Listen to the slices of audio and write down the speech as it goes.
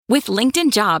With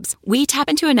LinkedIn Jobs, we tap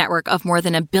into a network of more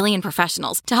than 1 billion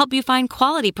professionals to help you find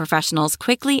quality professionals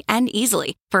quickly and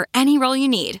easily for any role you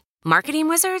need. Marketing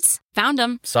wizards? Found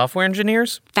them. Software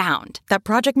engineers? Found. That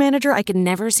project manager I could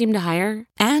never seem to hire?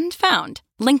 And found.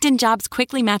 LinkedIn Jobs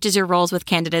quickly matches your roles with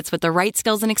candidates with the right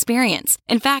skills and experience.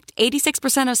 In fact,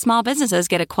 86% of small businesses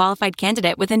get a qualified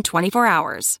candidate within 24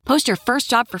 hours. Post your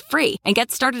first job for free and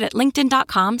get started at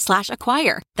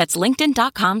linkedin.com/acquire. That's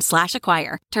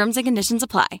linkedin.com/acquire. Terms and conditions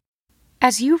apply.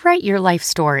 As you write your life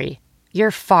story, you're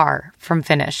far from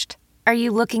finished. Are you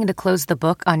looking to close the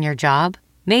book on your job?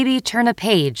 Maybe turn a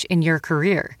page in your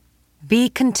career. Be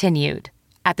continued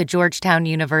at the Georgetown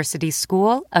University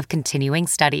School of Continuing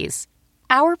Studies.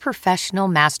 Our professional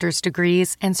master's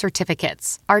degrees and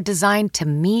certificates are designed to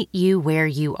meet you where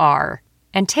you are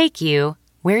and take you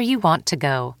where you want to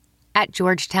go. At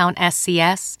Georgetown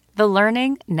SCS, the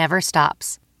learning never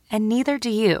stops, and neither do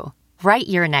you. Write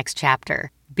your next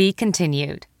chapter. Be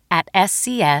continued at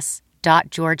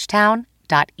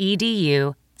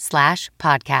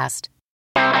scs.georgetown.edu/podcast.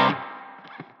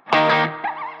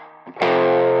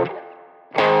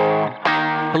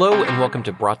 Hello and welcome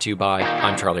to Brought to You By.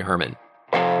 I'm Charlie Herman.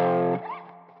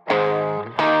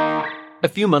 A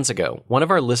few months ago, one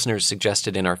of our listeners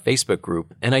suggested in our Facebook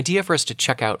group an idea for us to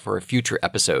check out for a future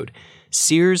episode: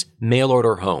 Sears mail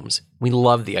order homes. We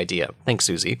love the idea. Thanks,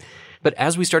 Susie. But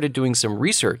as we started doing some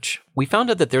research, we found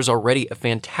out that there's already a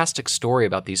fantastic story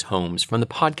about these homes from the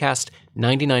podcast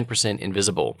 99%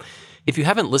 Invisible. If you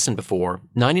haven't listened before,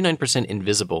 99%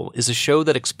 Invisible is a show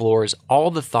that explores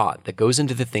all the thought that goes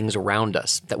into the things around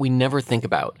us that we never think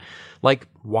about. Like,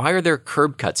 why are there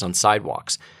curb cuts on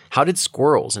sidewalks? How did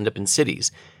squirrels end up in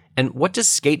cities? And what does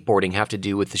skateboarding have to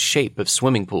do with the shape of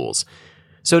swimming pools?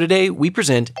 So today we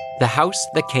present The House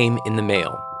That Came in the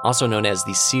Mail, also known as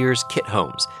the Sears Kit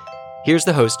Homes. Here's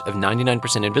the host of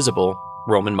 99% Invisible,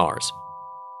 Roman Mars.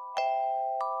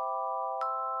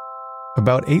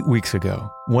 About 8 weeks ago,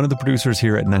 one of the producers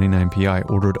here at 99PI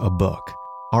ordered a book.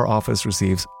 Our office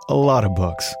receives a lot of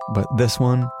books, but this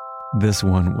one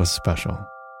was special.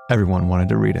 Everyone wanted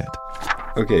to read it.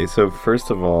 Okay, so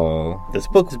first of all, this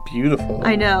book is beautiful.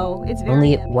 I know, it's very...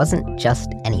 Only it wasn't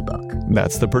just any book.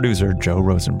 That's the producer, Joe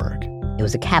Rosenberg. It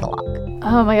was a catalog.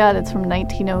 Oh my God, it's from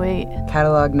 1908.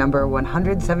 Catalog number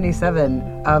 177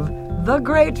 of The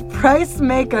Great Price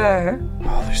Maker.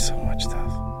 Oh, there's so much stuff.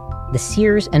 The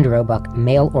Sears and Roebuck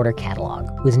mail order catalog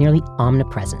was nearly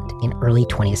omnipresent in early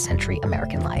 20th century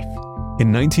American life.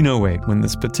 In 1908, when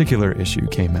this particular issue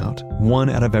came out, 1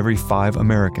 out of every 5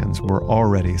 Americans were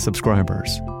already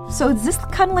subscribers. So is this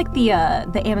kind of like the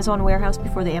Amazon warehouse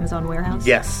before the Amazon warehouse?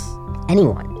 Yes.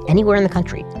 Anyone, anywhere in the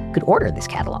country, could order this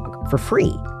catalog for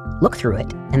free, look through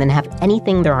it, and then have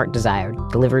anything their heart desired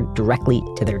delivered directly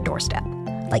to their doorstep.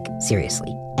 Like,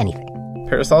 seriously, anything.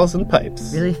 Parasols and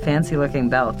pipes. Really fancy-looking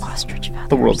belts. Ostrich feathers.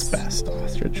 The world's best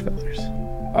ostrich feathers.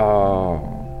 Oh,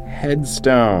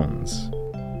 headstones.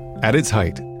 At its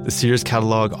height, the Sears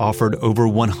catalog offered over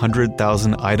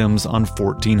 100,000 items on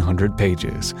 1,400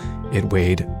 pages. It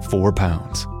weighed 4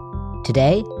 pounds.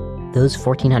 Today, those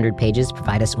 1,400 pages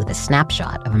provide us with a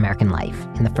snapshot of American life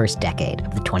in the first decade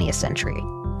of the 20th century.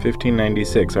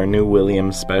 1596, our new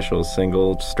Williams Special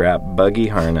single-strap buggy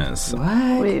harness.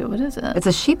 What? Wait, what is it? It's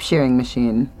a sheep shearing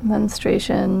machine.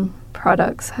 Menstruation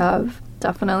products have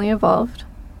definitely evolved.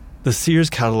 The Sears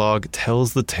catalog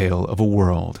tells the tale of a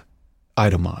world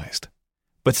itemized.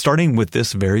 But starting with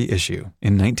this very issue,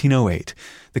 in 1908,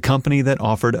 the company that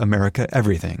offered America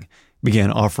everything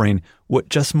began offering what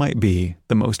just might be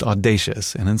the most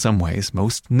audacious and in some ways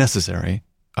most necessary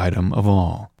item of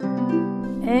all.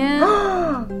 And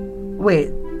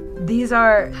Wait, these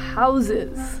are...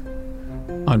 houses.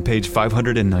 On page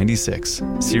 596,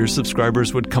 Sears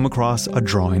subscribers would come across a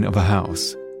drawing of a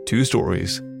house, 2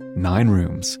 stories, 9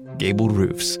 rooms, gabled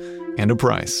roofs, and a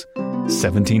price,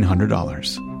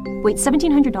 $1,700. Wait,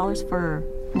 $1,700 for...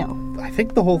 No. I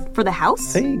think the whole For the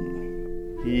house? thing.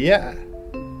 Yeah.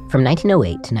 From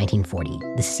 1908 to 1940,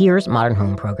 the Sears Modern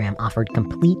Home Program offered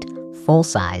complete,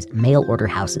 full-size mail-order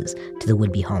houses to the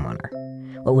would-be homeowner,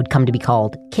 what would come to be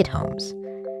called kit homes.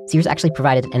 Sears actually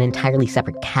provided an entirely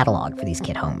separate catalog for these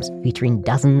kit homes, featuring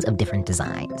dozens of different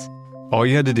designs. All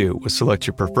you had to do was select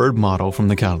your preferred model from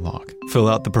the catalog, fill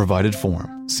out the provided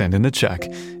form, send in a check,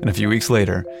 and a few weeks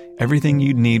later, everything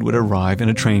you'd need would arrive in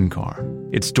a train car.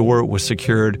 Its door was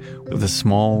secured with a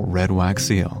small red wax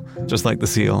seal, just like the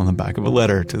seal on the back of a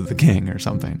letter to the king or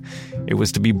something. It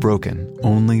was to be broken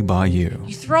only by you.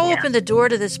 You throw open the door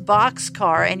to this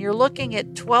boxcar and you're looking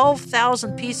at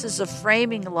 12,000 pieces of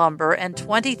framing lumber and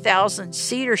 20,000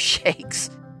 cedar shakes.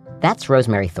 That's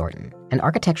Rosemary Thornton. an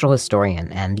architectural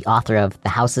historian and the author of The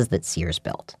Houses That Sears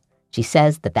Built. She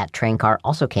says that train car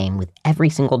also came with every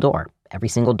single door, every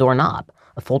single doorknob,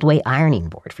 a fold-away ironing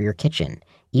board for your kitchen,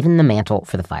 even the mantle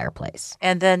for the fireplace.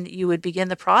 And then you would begin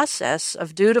the process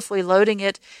of dutifully loading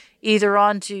it either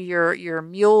onto your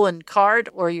mule and cart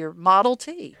or your Model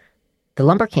T. The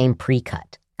lumber came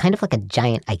pre-cut, kind of like a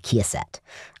giant IKEA set,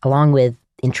 along with,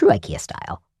 in true IKEA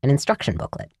style, an instruction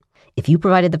booklet. If you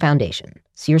provided the foundation,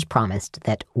 Sears promised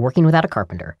that working without a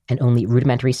carpenter and only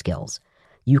rudimentary skills,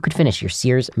 you could finish your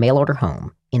Sears mail-order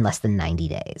home in less than 90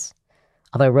 days.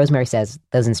 Although Rosemary says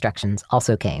those instructions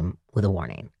also came with a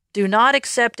warning. Do not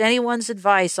accept anyone's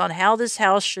advice on how this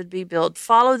house should be built.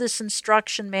 Follow this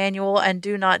instruction manual and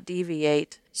do not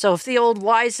deviate. So if the old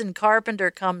wizened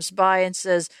carpenter comes by and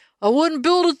says, I wouldn't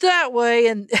build it that way,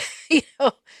 and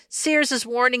Sears is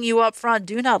warning you up front,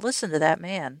 do not listen to that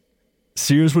man.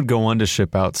 Sears would go on to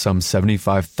ship out some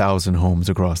 75,000 homes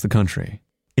across the country.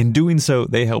 In doing so,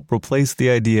 they helped replace the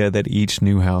idea that each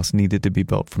new house needed to be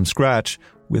built from scratch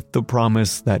with the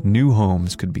promise that new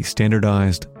homes could be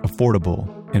standardized,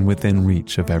 affordable, and within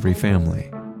reach of every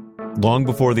family. Long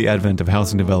before the advent of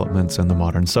housing developments and the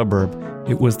modern suburb,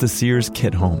 it was the Sears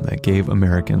kit home that gave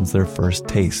Americans their first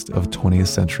taste of 20th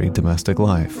century domestic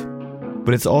life.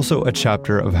 But it's also a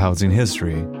chapter of housing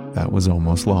history that was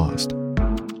almost lost.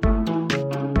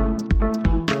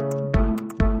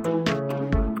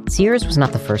 Sears was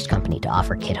not the first company to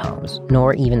offer kit homes,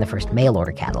 nor even the first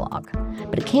mail-order catalog.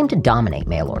 But it came to dominate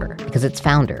mail-order because its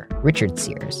founder, Richard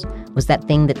Sears, was that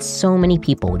thing that so many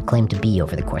people would claim to be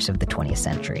over the course of the 20th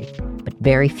century, but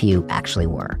very few actually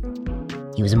were.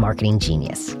 He was a marketing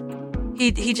genius.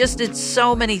 He just did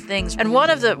so many things. And one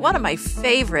of my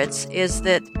favorites is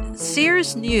that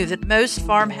Sears knew that most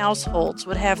farm households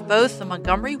would have both the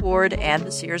Montgomery Ward and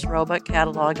the Sears Roebuck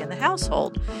catalog in the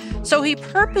household. So he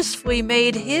purposefully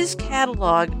made his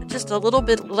catalog just a little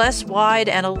bit less wide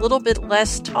and a little bit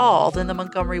less tall than the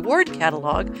Montgomery Ward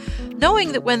catalog,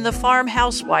 knowing that when the farm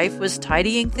housewife was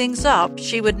tidying things up,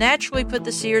 she would naturally put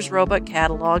the Sears Roebuck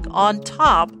catalog on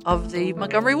top of the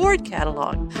Montgomery Ward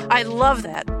catalog. I love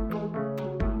that.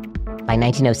 By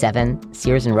 1907,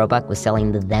 Sears and Roebuck was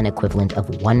selling the then equivalent of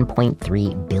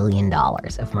 $1.3 billion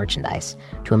of merchandise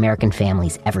to American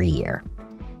families every year.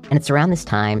 And it's around this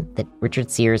time that Richard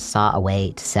Sears saw a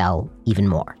way to sell even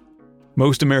more.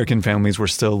 Most American families were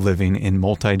still living in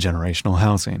multi-generational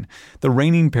housing. The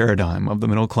reigning paradigm of the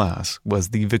middle class was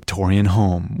the Victorian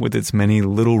home, with its many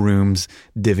little rooms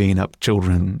divvying up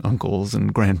children, uncles,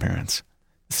 and grandparents.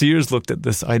 Sears looked at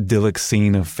this idyllic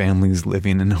scene of families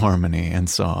living in harmony and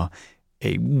saw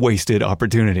a wasted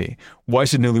opportunity. Why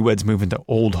should newlyweds move into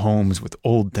old homes with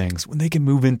old things when they can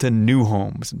move into new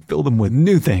homes and fill them with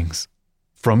new things?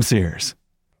 From Sears.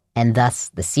 And thus,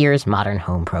 the Sears Modern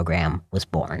Home program was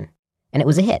born. And it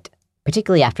was a hit,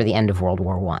 particularly after the end of World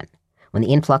War I, when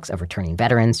the influx of returning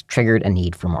veterans triggered a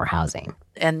need for more housing.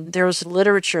 And there was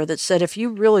literature that said, if you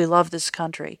really love this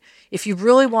country, if you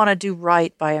really want to do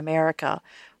right by America,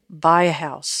 buy a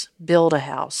house, build a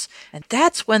house. And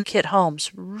that's when kit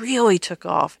homes really took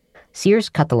off. Sears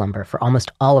cut the lumber for almost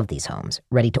all of these homes,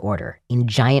 ready to order, in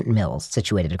giant mills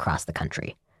situated across the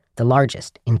country. The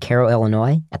largest, in Cairo,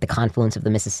 Illinois, at the confluence of the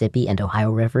Mississippi and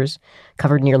Ohio rivers,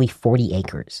 covered nearly 40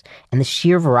 acres, and the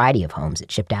sheer variety of homes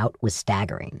it shipped out was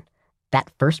staggering.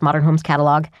 That first Modern Homes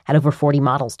catalog had over 40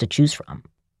 models to choose from,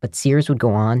 but Sears would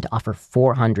go on to offer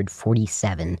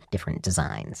 447 different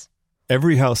designs.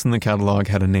 Every house in the catalog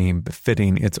had a name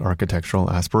befitting its architectural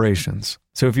aspirations.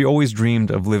 So if you always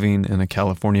dreamed of living in a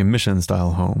California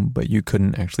Mission-style home, but you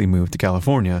couldn't actually move to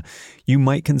California, you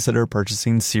might consider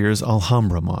purchasing Sears'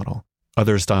 Alhambra model.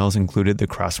 Other styles included the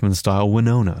Craftsman-style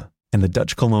Winona and the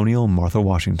Dutch colonial Martha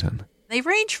Washington. They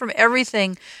range from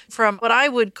everything from what I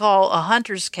would call a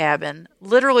hunter's cabin,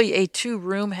 literally a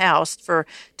 2-room house for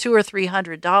 $200 or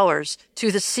 $300, to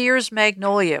the Sears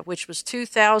Magnolia, which was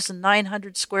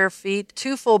 2,900 square feet,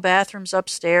 2 full bathrooms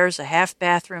upstairs, a half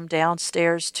bathroom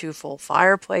downstairs, 2 full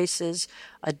fireplaces,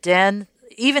 a den,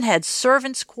 even had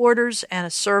servants' quarters and a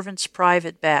servant's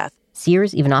private bath.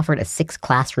 Sears even offered a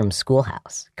 6-classroom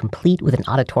schoolhouse, complete with an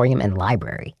auditorium and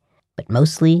library. But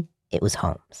mostly, it was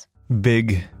homes.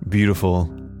 Big, beautiful,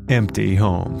 empty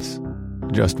homes,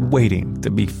 just waiting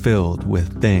to be filled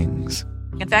with things.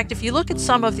 In fact, if you look at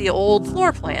some of the old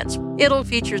floor plans, it'll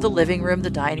feature the living room, the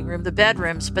dining room, the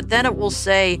bedrooms, but then it will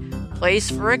say, place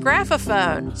for a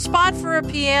graphophone, spot for a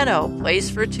piano, place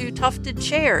for 2 tufted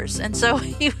chairs. And so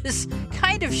he was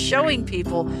kind of showing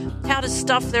people how to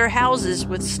stuff their houses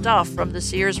with stuff from the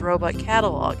Sears Roebuck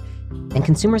catalog. And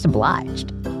consumers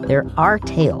obliged. there are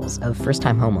tales of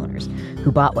first-time homeowners who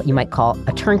bought what you might call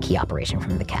a turnkey operation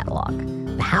from the catalog.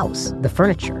 The house, the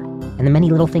furniture, and the many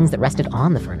little things that rested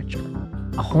on the furniture.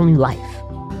 A whole new life,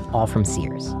 all from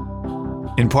Sears.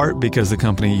 In part because the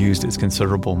company used its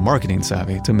considerable marketing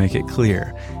savvy to make it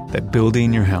clear that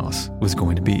building your house was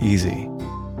going to be easy.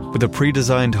 With a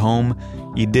pre-designed home,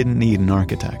 you didn't need an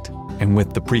architect. And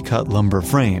with the pre-cut lumber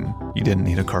frame, you didn't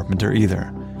need a carpenter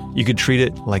either. You could treat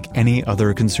it like any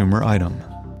other consumer item.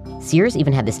 Sears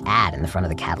even had this ad in the front of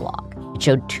the catalog. It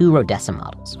showed 2 Rodessa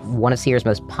models, one of Sears'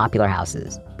 most popular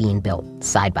houses, being built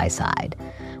side by side.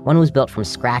 One was built from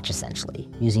scratch, essentially,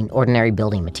 using ordinary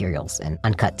building materials and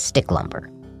uncut stick lumber.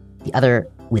 The other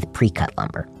with pre-cut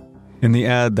lumber. In the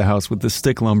ad, the house with the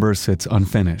stick lumber sits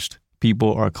unfinished.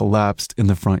 People are collapsed in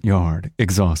the front yard,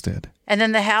 exhausted. And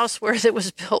then the house where it was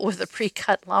built with the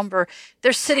pre-cut lumber,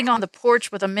 they're sitting on the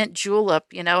porch with a mint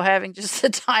julep, having just the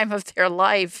time of their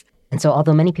life. And so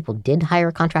although many people did hire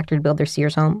a contractor to build their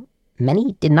Sears home,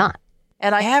 many did not.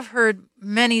 And I have heard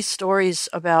many stories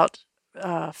about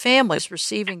families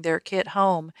receiving their kit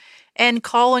home and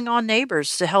calling on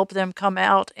neighbors to help them come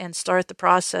out and start the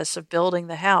process of building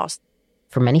the house.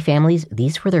 For many families,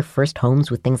 these were their first homes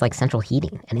with things like central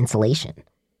heating and insulation.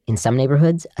 In some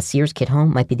neighborhoods, a Sears kit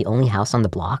home might be the only house on the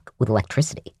block with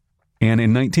electricity. And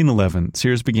in 1911,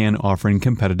 Sears began offering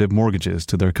competitive mortgages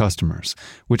to their customers,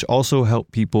 which also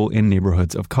helped people in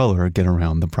neighborhoods of color get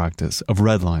around the practice of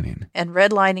redlining. And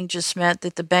redlining just meant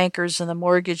that the bankers and the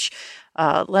mortgage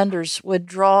lenders would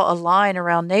draw a line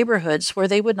around neighborhoods where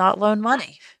they would not loan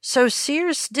money. So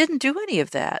Sears didn't do any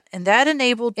of that, and that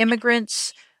enabled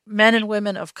immigrants, men and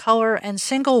women of color, and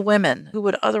single women who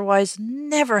would otherwise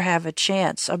never have a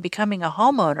chance of becoming a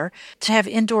homeowner to have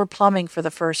indoor plumbing for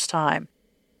the first time.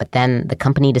 But then the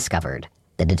company discovered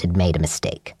that it had made a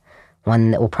mistake, one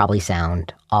that will probably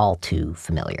sound all too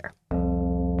familiar.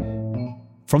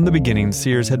 From the beginning,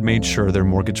 Sears had made sure their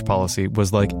mortgage policy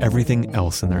was like everything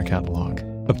else in their catalog,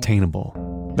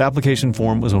 obtainable. The application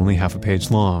form was only half a page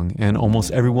long, and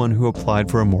almost everyone who applied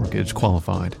for a mortgage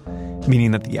qualified, meaning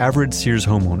that the average Sears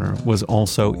homeowner was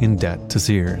also in debt to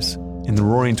Sears. In the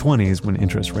Roaring 20s, when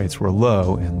interest rates were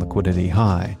low and liquidity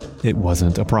high, it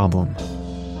wasn't a problem.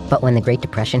 But when the Great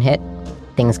Depression hit,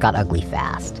 things got ugly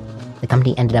fast. The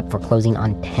company ended up foreclosing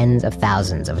on tens of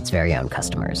thousands of its very own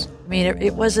customers. I mean,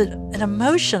 it was an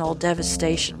emotional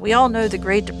devastation. We all know the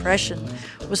Great Depression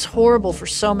was horrible for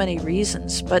so many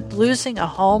reasons, but losing a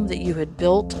home that you had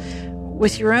built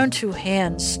with your own 2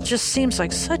 hands just seems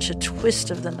like such a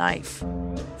twist of the knife.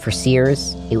 For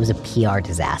Sears, it was a PR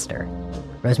disaster.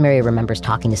 Rosemary remembers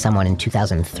talking to someone in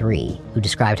 2003 who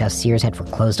described how Sears had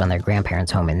foreclosed on their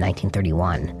grandparents' home in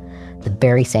 1931, the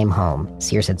very same home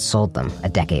Sears had sold them a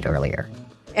decade earlier.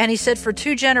 And he said, for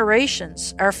 2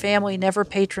 generations, our family never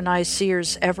patronized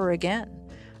Sears ever again.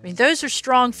 I mean, those are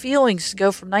strong feelings to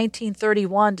go from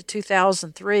 1931 to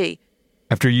 2003.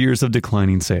 After years of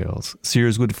declining sales,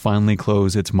 Sears would finally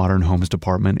close its modern homes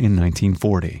department in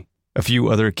 1940. A few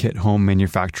other kit home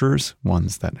manufacturers,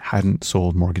 ones that hadn't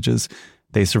sold mortgages,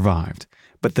 they survived.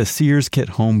 But the Sears kit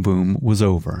home boom was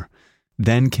over.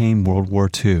 Then came World War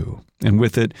II, and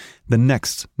with it, the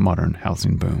next modern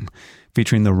housing boom,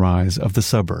 featuring the rise of the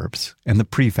suburbs and the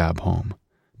prefab home,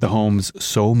 the homes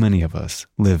so many of us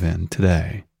live in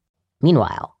today.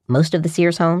 Meanwhile, most of the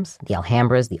Sears homes, the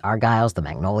Alhambras, the Argyles, the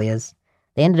Magnolias,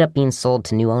 they ended up being sold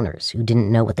to new owners who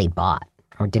didn't know what they'd bought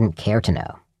or didn't care to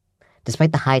know.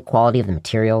 Despite the high quality of the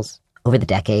materials, over the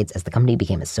decades, as the company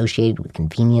became associated with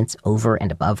convenience over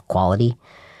and above quality,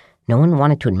 no one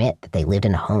wanted to admit that they lived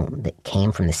in a home that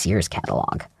came from the Sears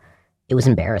catalog. It was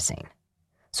embarrassing.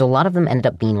 So a lot of them ended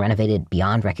up being renovated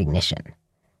beyond recognition.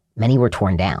 Many were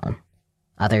torn down.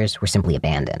 Others were simply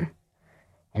abandoned.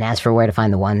 And as for where to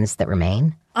find the ones that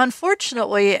remain?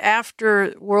 Unfortunately,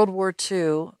 after World War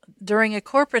II, during a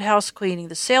corporate house cleaning,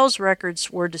 the sales records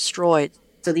were destroyed.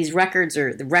 So these records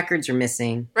are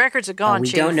missing. Records are gone, We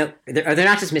Chief. don't know. They're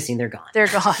not just missing, they're gone. They're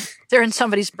gone. They're in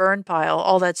somebody's burn pile.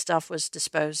 All that stuff was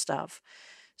disposed of.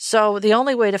 So the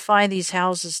only way to find these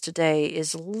houses today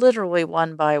is literally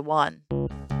one by one.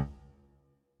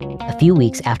 A few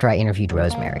weeks after I interviewed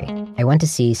Rosemary, I went to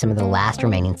see some of the last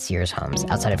remaining Sears homes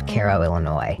outside of Cairo,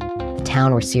 Illinois, the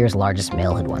town where Sears' largest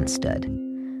mill had once stood.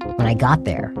 When I got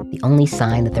there, the only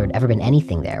sign that there had ever been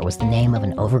anything there was the name of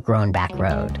an overgrown back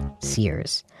road,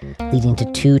 Sears, leading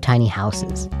to 2 tiny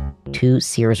houses, 2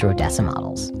 Sears Rodessa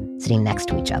models, sitting next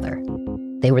to each other.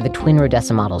 They were the twin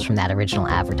Rodessa models from that original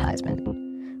advertisement,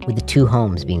 with the 2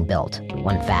 homes being built,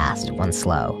 one fast, one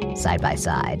slow, side by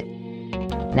side.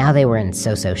 Now they were in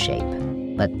so-so shape,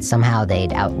 but somehow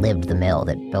they'd outlived the mill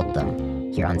that built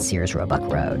them here on Sears Roebuck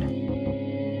Road.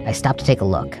 I stopped to take a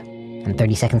look, and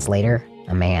 30 seconds later,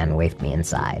 a man waved me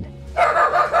inside.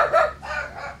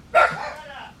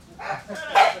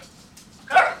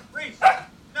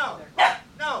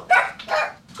 No.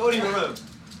 Go to your room.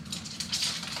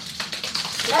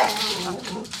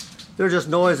 They're just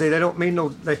noisy. They don't mean no...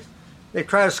 They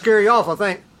try to scare you off, I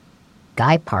think.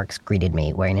 Guy Parks greeted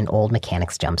me wearing an old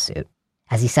mechanic's jumpsuit.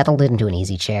 As he settled into an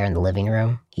easy chair in the living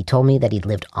room, he told me that he'd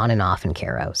lived on and off in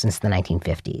Cairo since the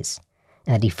 1950s,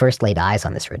 and that he first laid eyes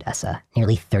on this Rodessa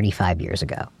nearly 35 years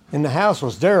ago. And the house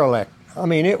was derelict. I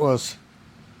mean, it was...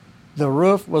 The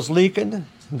roof was leaking.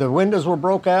 The windows were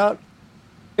broke out.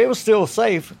 It was still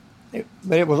safe,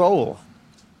 but it was old.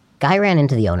 Guy ran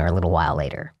into the owner a little while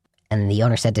later, and the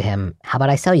owner said to him, "How about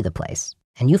I sell you the place,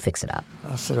 and you fix it up?"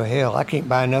 I said, "Oh, hell, I can't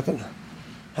buy nothing.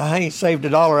 I ain't saved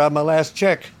 $1 out of my last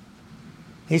check."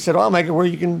 He said, "I'll make it where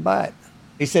you can buy it."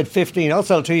 He said, 15. I'll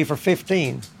sell it to you for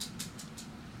 15.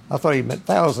 I thought he meant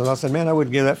thousands. I said, "Man, I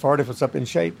wouldn't give that for it if it's up in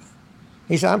shape."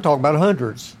 He said, "I'm talking about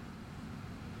hundreds."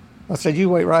 I said, "You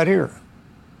wait right here."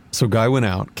 So Guy went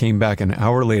out, came back an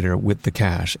hour later with the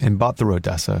cash, and bought the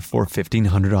Rodessa for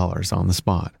 $1,500 on the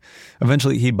spot.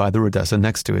 Eventually, he'd buy the Rodessa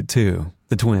next to it, too,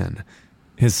 the twin.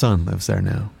 His son lives there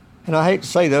now. And I hate to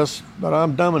say this, but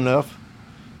I'm dumb enough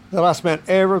that I spent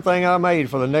everything I made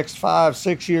for the next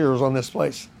 5-6 years on this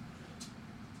place,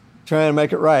 trying to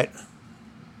make it right.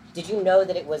 Did you know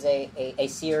that it was a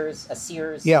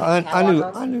Sears? Yeah, I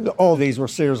knew that all these were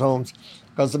Sears homes,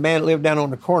 because the man that lived down on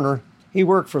the corner, he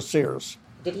worked for Sears.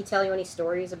 Did he tell you any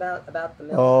stories about the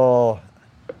mill? Oh,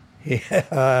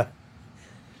 yeah.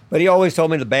 But he always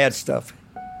told me the bad stuff.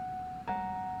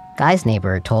 Guy's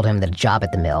neighbor told him that a job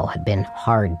at the mill had been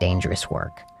hard, dangerous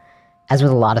work. As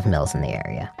with a lot of mills in the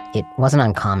area, it wasn't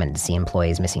uncommon to see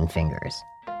employees missing fingers.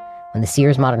 When the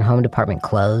Sears Modern Home department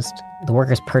closed, the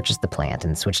workers purchased the plant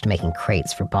and switched to making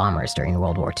crates for bombers during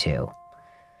World War II.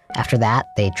 After that,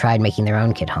 they tried making their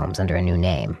own kit homes under a new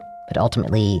name, but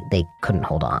ultimately they couldn't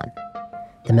hold on.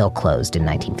 The mill closed in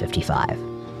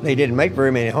 1955. They didn't make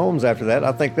very many homes after that.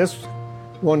 I think this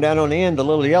one down on the end, the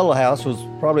little yellow house, was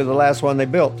probably the last one they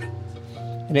built.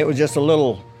 And it was just a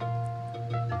little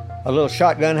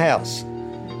shotgun house.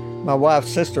 My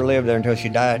wife's sister lived there until she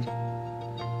died.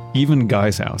 Even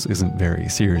Guy's house isn't very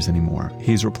Sears anymore.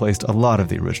 He's replaced a lot of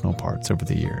the original parts over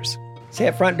the years. See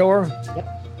that front door?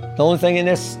 Yep. The only thing in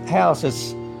this house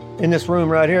is, in this room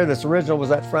right here, that's original, was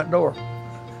that front door.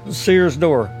 The Sears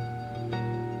door.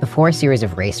 Before a series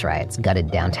of race riots gutted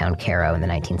downtown Cairo in the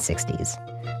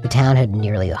 1960s, the town had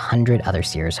nearly 100 other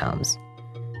Sears homes.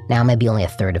 Now maybe only a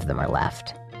third of them are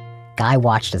left. Guy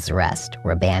watched as the rest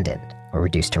were abandoned or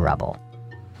reduced to rubble.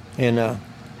 And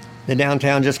the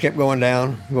downtown just kept going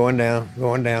down.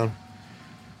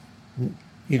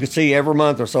 You could see every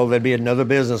month or so there'd be another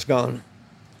business gone.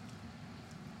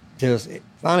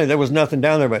 Finally, there was nothing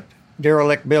down there but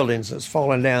derelict buildings that's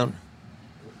falling down.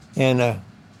 And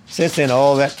since then,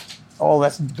 all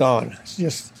that's gone. It's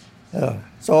just,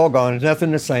 it's all gone. There's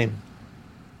nothing the same.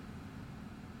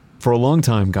 For a long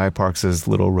time, Guy Parks'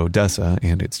 little Rodessa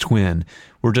and its twin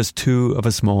were just two of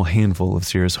a small handful of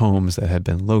Sears homes that had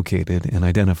been located and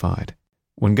identified.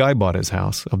 When Guy bought his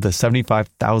house, of the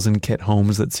 75,000 kit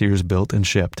homes that Sears built and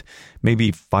shipped,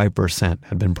 maybe 5%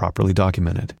 had been properly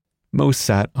documented. Most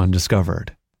sat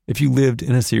undiscovered. If you lived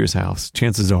in a Sears house,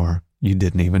 chances are you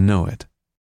didn't even know it.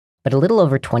 But a little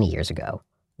over 20 years ago,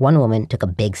 one woman took a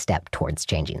big step towards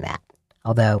changing that.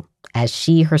 Although, as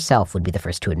she herself would be the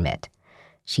first to admit,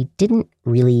 she didn't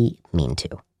really mean to.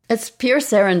 It's pure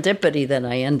serendipity that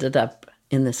I ended up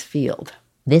in this field.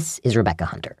 This is Rebecca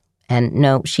Hunter. And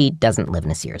no, she doesn't live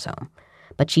in a Sears home.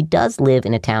 But she does live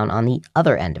in a town on the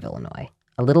other end of Illinois,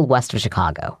 a little west of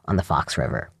Chicago on the Fox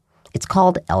River. It's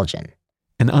called Elgin.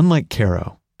 And unlike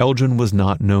Cairo, Elgin was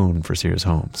not known for Sears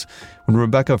homes. When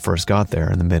Rebecca first got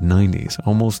there in the mid-90s,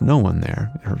 almost no one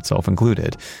there, herself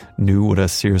included, knew what a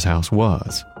Sears house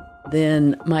was.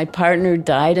 Then my partner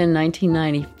died in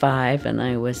 1995, and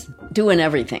I was doing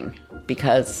everything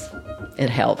because it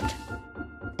helped.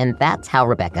 And that's how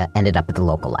Rebecca ended up at the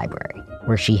local library,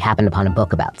 where she happened upon a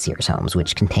book about Sears homes,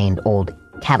 which contained old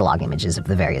catalog images of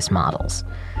the various models,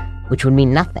 which would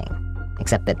mean nothing,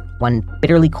 except that one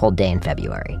bitterly cold day in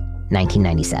February,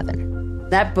 1997.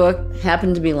 That book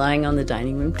happened to be lying on the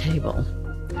dining room table.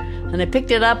 And I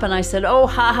picked it up and I said, oh,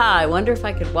 I wonder if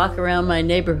I could walk around my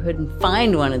neighborhood and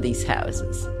find one of these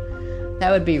houses.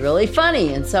 That would be really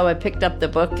funny. And so I picked up the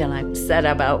book and I set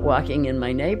about walking in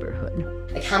my neighborhood.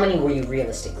 Like, how many were you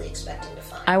realistically expecting to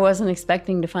find? I wasn't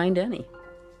expecting to find any.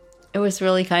 It was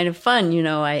really kind of fun. You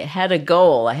know, I had a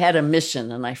goal, I had a mission,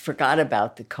 and I forgot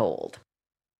about the cold.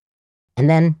 And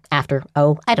then after,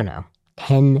 10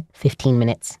 10, 15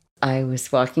 minutes. I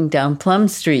was walking down Plum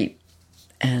Street,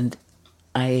 and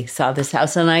I saw this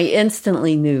house, and I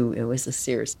instantly knew it was a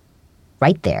Sears.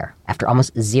 Right there, after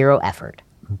almost zero effort,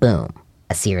 boom,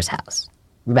 a Sears house.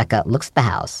 Rebecca looks at the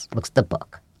house, looks at the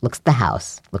book, looks at the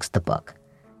house, looks at the book,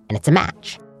 and it's a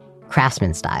match.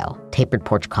 Craftsman style, tapered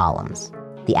porch columns,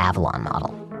 the Avalon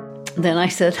model. Then I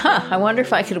said, I wonder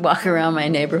if I could walk around my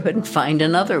neighborhood and find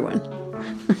another one.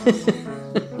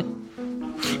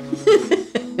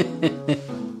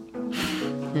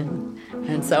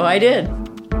 And so I did.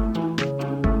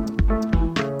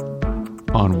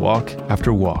 On walk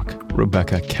after walk,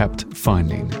 Rebecca kept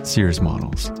finding Sears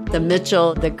models. The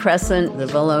Mitchell, the Crescent, the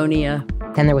Valonia.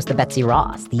 Then there was the Betsy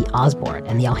Ross, the Osborne,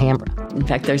 and the Alhambra. In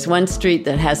fact, there's one street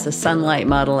that has the Sunlight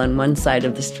model on one side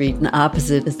of the street, and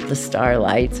opposite is the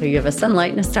Starlight. So you have a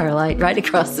Sunlight and a Starlight right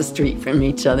across the street from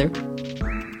each other.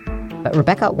 But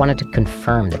Rebecca wanted to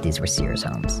confirm that these were Sears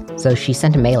homes, so she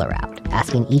sent a mailer out,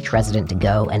 asking each resident to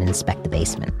go and inspect the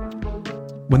basement.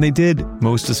 When they did,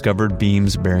 most discovered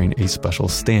beams bearing a special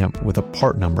stamp with a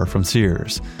part number from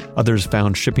Sears. Others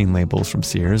found shipping labels from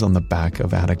Sears on the back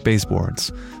of attic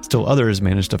baseboards. Still others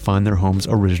managed to find their home's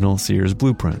original Sears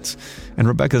blueprints. And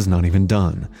Rebecca's not even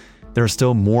done. There are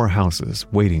still more houses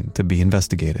waiting to be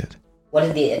investigated. What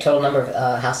did the total number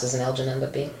of houses in Elgin end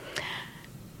up being?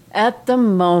 At the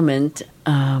moment,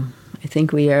 I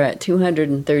think we are at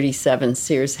 237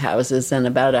 Sears houses and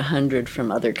about 100 from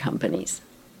other companies.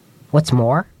 What's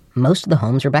more, most of the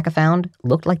homes Rebecca found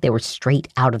looked like they were straight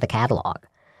out of the catalog.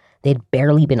 They'd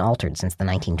barely been altered since the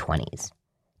 1920s.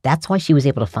 That's why she was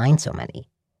able to find so many,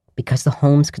 because the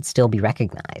homes could still be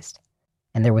recognized.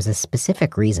 And there was a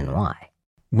specific reason why.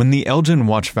 When the Elgin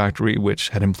watch factory, which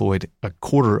had employed a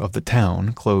quarter of the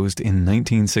town, closed in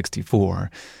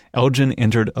 1964, Elgin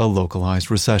entered a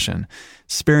localized recession,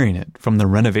 sparing it from the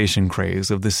renovation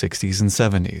craze of the 60s and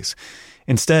 70s.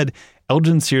 Instead,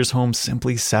 Elgin Sears homes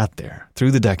simply sat there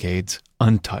through the decades,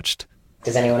 untouched.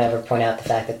 Does anyone ever point out the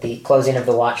fact that the closing of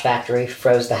the watch factory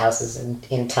froze the houses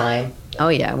in time? Oh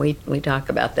yeah, we talk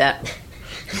about that.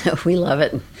 We love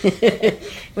it.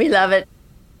 We love it.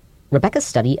 Rebecca's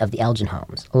study of the Elgin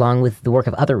homes, along with the work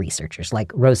of other researchers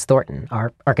like Rose Thornton,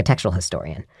 our architectural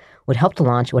historian, would help to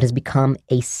launch what has become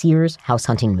a Sears house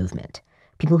hunting movement.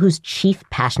 People whose chief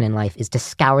passion in life is to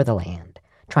scour the land,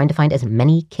 trying to find as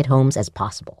many kit homes as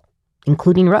possible,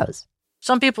 including Rose.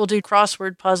 Some people do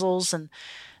crossword puzzles and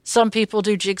some people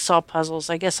do jigsaw puzzles.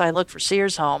 I guess I look for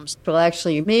Sears homes. Well,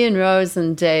 actually, me and Rose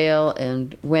and Dale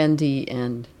and Wendy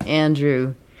and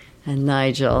Andrew and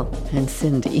Nigel and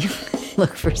Cindy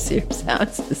look for Sears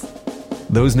houses.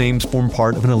 Those names form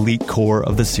part of an elite core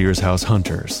of the Sears House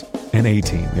Hunters, an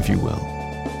A-team, if you will.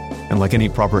 And like any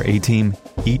proper A-team,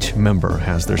 each member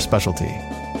has their specialty.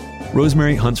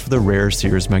 Rosemary hunts for the rare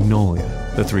Sears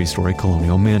Magnolia, the 3-story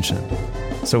colonial mansion.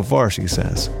 So far, she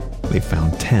says, they've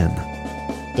found 10.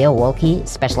 Dale Wolke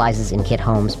specializes in kit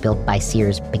homes built by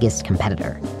Sears' biggest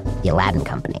competitor, the Aladdin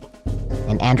Company.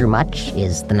 And Andrew Much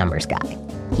is the numbers guy.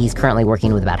 He's currently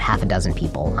working with about half a dozen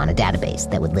people on a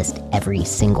database that would list every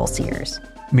single Sears.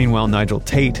 Meanwhile, Nigel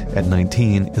Tate, at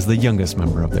 19, is the youngest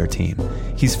member of their team.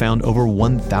 He's found over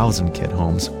 1,000 kit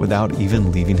homes without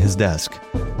even leaving his desk.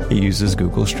 He uses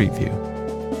Google Street View.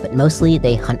 But mostly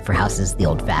they hunt for houses the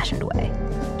old-fashioned way,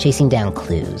 chasing down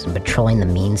clues and patrolling the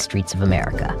mean streets of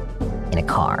America in a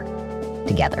car,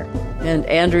 together. And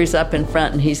Andrew's up in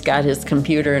front and he's got his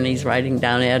computer and he's writing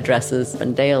down addresses.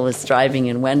 And Dale is driving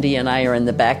and Wendy and I are in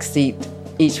the back seat,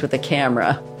 each with a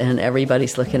camera. And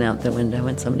everybody's looking out the window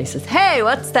and somebody says, "Hey,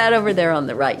 what's that over there on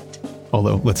the right?"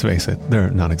 Although, let's face it,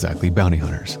 they're not exactly bounty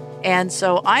hunters. And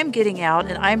so I'm getting out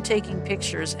and I'm taking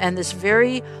pictures, and this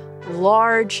very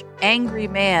large, angry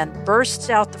man bursts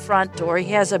out the front door.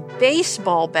 He has a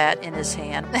baseball bat in his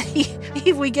hand.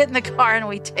 We get in the car and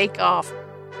we take off.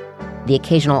 The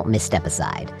occasional misstep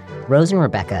aside, Rose and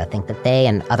Rebecca think that they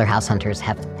and other house hunters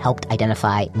have helped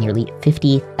identify nearly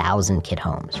 50,000 kit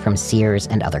homes from Sears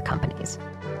and other companies.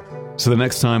 So the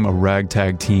next time a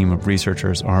ragtag team of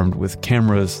researchers armed with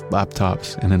cameras,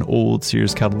 laptops, and an old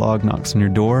Sears catalog knocks on your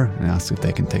door and asks if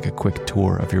they can take a quick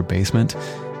tour of your basement,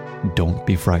 don't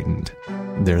be frightened.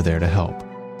 They're there to help.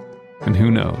 And who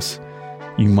knows,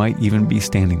 you might even be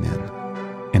standing in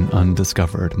an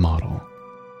undiscovered model.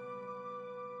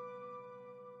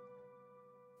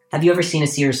 Have you ever seen a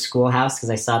Sears schoolhouse? Because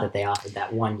I saw that they offered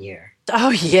that one year. Oh,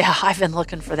 yeah. I've been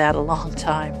looking for that a long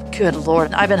time. Good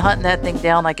Lord. I've been hunting that thing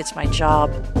down like it's my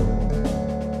job.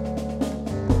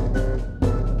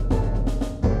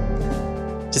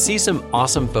 To see some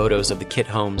awesome photos of the kit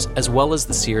homes, as well as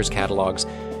the Sears catalogs,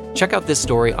 Check out this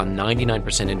story on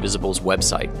 99% Invisible's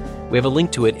website. We have a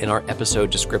link to it in our episode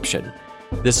description.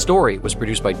 This story was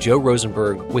produced by Joe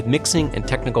Rosenberg with mixing and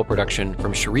technical production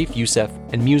from Sharif Youssef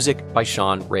and music by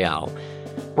Sean Real.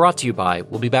 Brought to you by,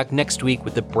 we'll be back next week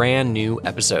with a brand new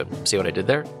episode. See what I did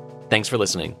there? Thanks for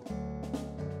listening.